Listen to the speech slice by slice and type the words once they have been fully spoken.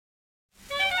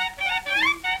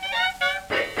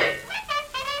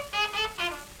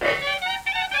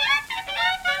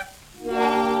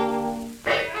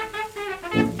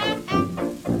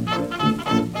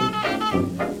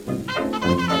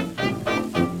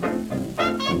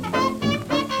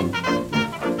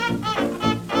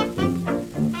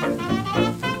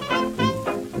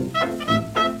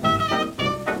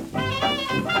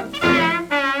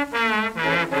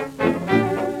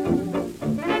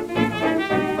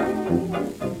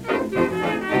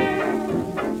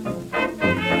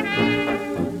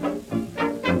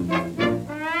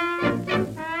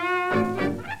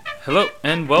Hello,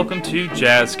 and welcome to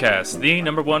JazzCast, the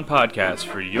number one podcast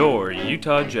for your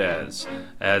Utah Jazz.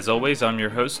 As always, I'm your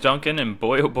host, Duncan, and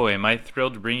boy oh boy am I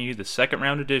thrilled to bring you the second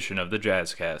round edition of the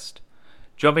JazzCast.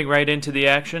 Jumping right into the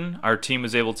action, our team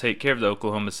was able to take care of the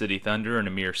Oklahoma City Thunder in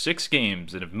a mere 6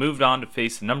 games and have moved on to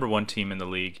face the number one team in the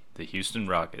league, the Houston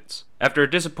Rockets. After a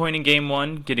disappointing Game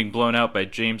 1, getting blown out by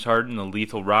James Harden and the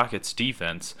lethal Rockets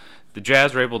defense, the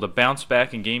Jazz were able to bounce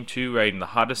back in Game 2, riding the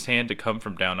hottest hand to come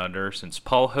from down under since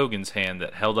Paul Hogan's hand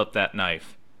that held up that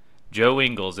knife, Joe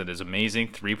Ingles and his amazing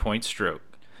three-point stroke.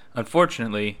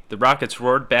 Unfortunately, the Rockets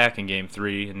roared back in Game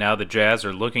 3, and now the Jazz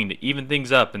are looking to even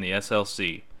things up in the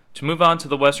SLC. To move on to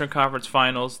the Western Conference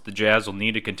Finals, the Jazz will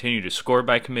need to continue to score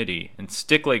by committee and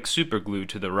stick like superglue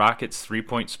to the Rockets'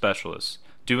 three-point specialists.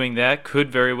 Doing that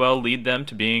could very well lead them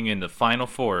to being in the Final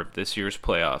Four of this year's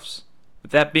playoffs.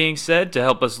 With that being said, to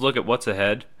help us look at what's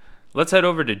ahead, let's head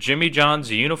over to Jimmy John's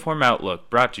Uniform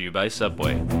Outlook, brought to you by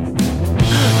Subway. Nothing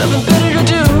better to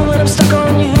do when I'm stuck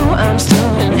on you. I'm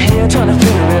still in here trying to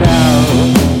figure it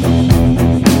out.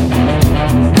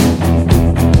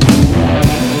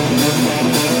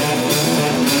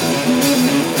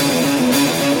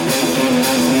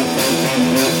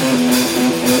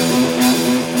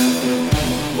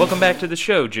 Welcome back to the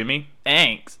show, Jimmy.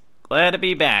 Thanks. Glad to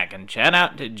be back, and shout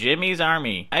out to Jimmy's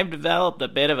Army. I've developed a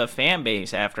bit of a fan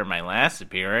base after my last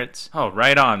appearance. Oh,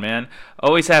 right on, man.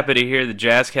 Always happy to hear the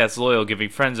JazzCast loyal giving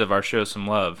friends of our show some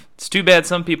love. It's too bad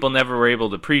some people never were able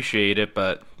to appreciate it,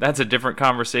 but that's a different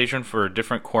conversation for a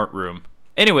different courtroom.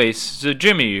 Anyways, so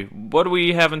Jimmy, what do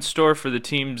we have in store for the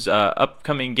team's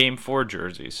upcoming Game 4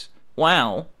 jerseys?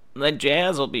 Well, the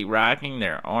Jazz will be rocking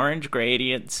their Orange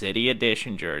Gradient City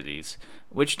Edition jerseys,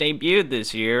 which debuted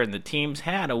this year, and the team's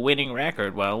had a winning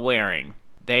record while wearing.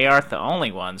 They aren't the only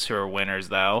ones who are winners,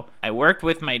 though. I worked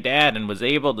with my dad and was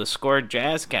able to score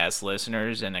JazzCast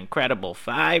listeners an incredible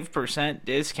 5%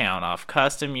 discount off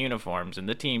custom uniforms in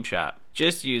the team shop.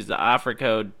 Just use the offer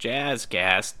code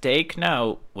JazzCast, take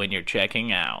note, when you're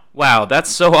checking out. Wow, that's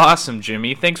so awesome,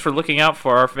 Jimmy. Thanks for looking out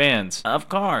for our fans. Of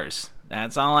course.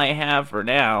 That's all I have for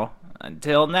now.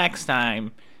 Until next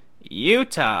time,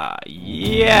 Utah,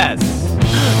 yes!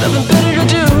 Nothing better to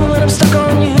do when I'm stuck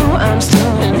on you. I'm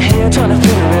still in here trying to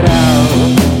figure it out.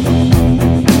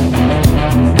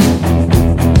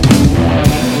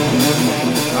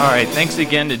 Alright, thanks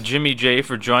again to Jimmy J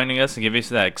for joining us and giving us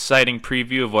that exciting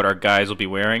preview of what our guys will be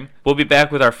wearing. We'll be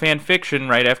back with our fan fiction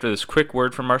right after this quick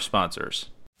word from our sponsors.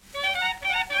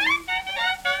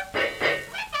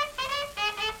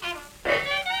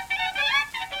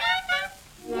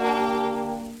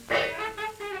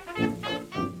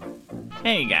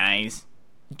 Hey guys,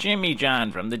 Jimmy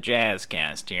John from the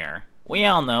JazzCast here. We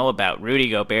all know about Rudy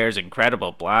Gobert's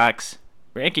incredible blocks,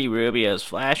 Ricky Rubio's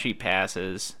flashy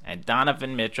passes, and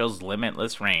Donovan Mitchell's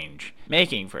limitless range,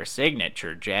 making for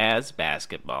signature Jazz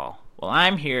basketball. Well,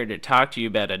 I'm here to talk to you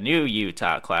about a new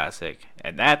Utah classic,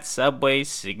 and that's Subway's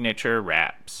signature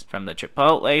wraps. From the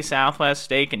Chipotle Southwest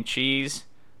Steak and Cheese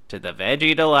to the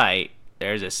Veggie Delight,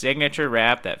 there's a signature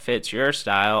wrap that fits your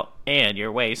style and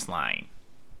your waistline.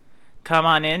 Come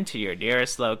on in to your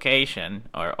nearest location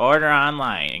or order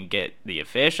online and get the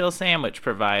official sandwich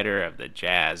provider of the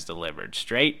Jazz delivered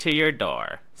straight to your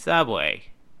door. Subway.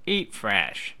 Eat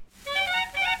fresh.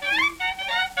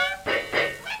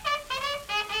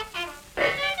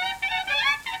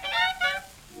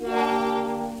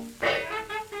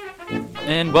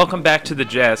 And welcome back to the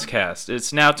JazzCast.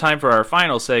 It's now time for our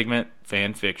final segment,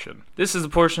 Fan Fiction. This is the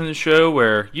portion of the show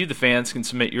where you, the fans, can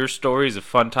submit your stories of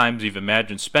fun times you've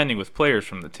imagined spending with players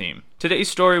from the team. Today's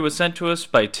story was sent to us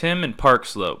by Tim in Park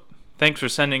Slope. Thanks for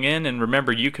sending in, and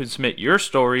remember you can submit your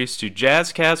stories to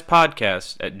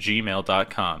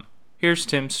jazzcastpodcast@gmail.com. Here's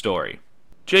Tim's story.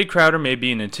 Jay Crowder may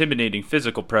be an intimidating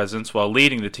physical presence while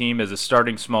leading the team as a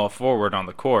starting small forward on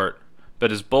the court,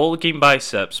 but his bulging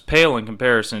biceps pale in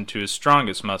comparison to his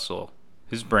strongest muscle,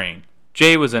 his brain.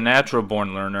 Jay was a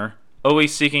natural-born learner,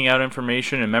 always seeking out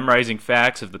information and memorizing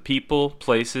facts of the people,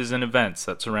 places, and events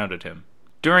that surrounded him.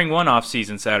 During one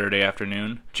off-season Saturday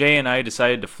afternoon, Jay and I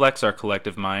decided to flex our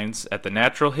collective minds at the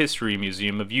Natural History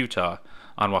Museum of Utah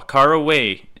on Wakara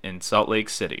Way in Salt Lake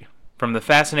City. From the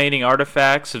fascinating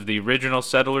artifacts of the original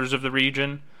settlers of the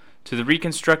region to the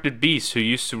reconstructed beasts who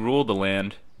used to rule the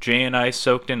land, Jay and I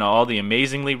soaked in all the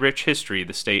amazingly rich history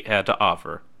the state had to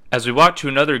offer. As we walked to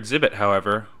another exhibit,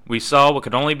 however, we saw what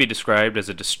could only be described as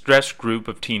a distressed group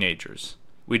of teenagers.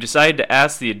 We decided to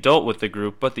ask the adult with the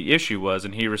group what the issue was,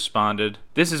 and he responded,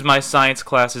 "This is my science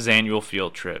class's annual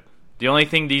field trip. The only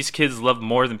thing these kids love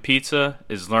more than pizza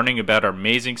is learning about our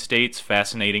amazing state's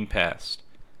fascinating past."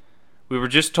 We were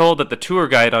just told that the tour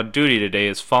guide on duty today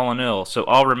has fallen ill, so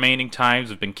all remaining times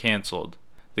have been canceled.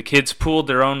 The kids pooled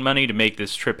their own money to make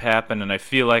this trip happen, and I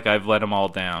feel like I've let them all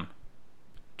down."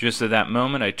 Just at that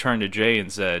moment, I turned to Jay and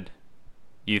said,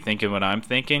 "You thinking what I'm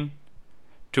thinking?"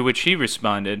 To which he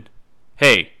responded,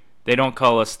 "Hey, they don't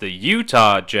call us the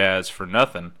Utah Jazz for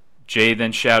nothing." Jay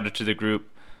then shouted to the group,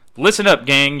 "Listen up,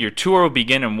 gang, your tour will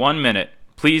begin in 1 minute.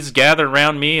 Please gather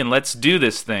around me and let's do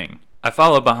this thing." I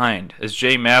followed behind as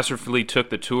Jay masterfully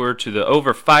took the tour to the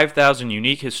over 5,000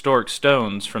 unique historic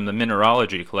stones from the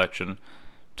mineralogy collection,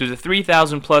 to the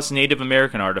 3,000 plus Native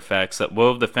American artifacts that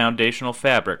wove the foundational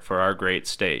fabric for our great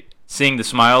state. Seeing the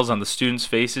smiles on the students'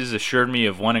 faces assured me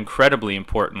of one incredibly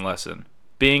important lesson.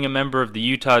 Being a member of the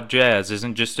Utah Jazz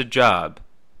isn't just a job,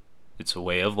 it's a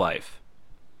way of life.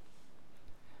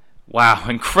 Wow,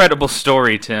 incredible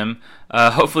story, Tim.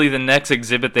 Hopefully the next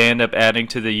exhibit they end up adding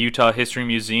to the Utah History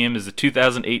Museum is the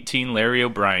 2018 Larry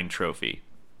O'Brien Trophy.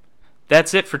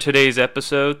 That's it for today's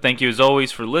episode. Thank you as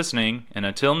always for listening, and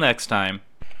until next time,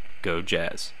 go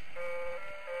Jazz.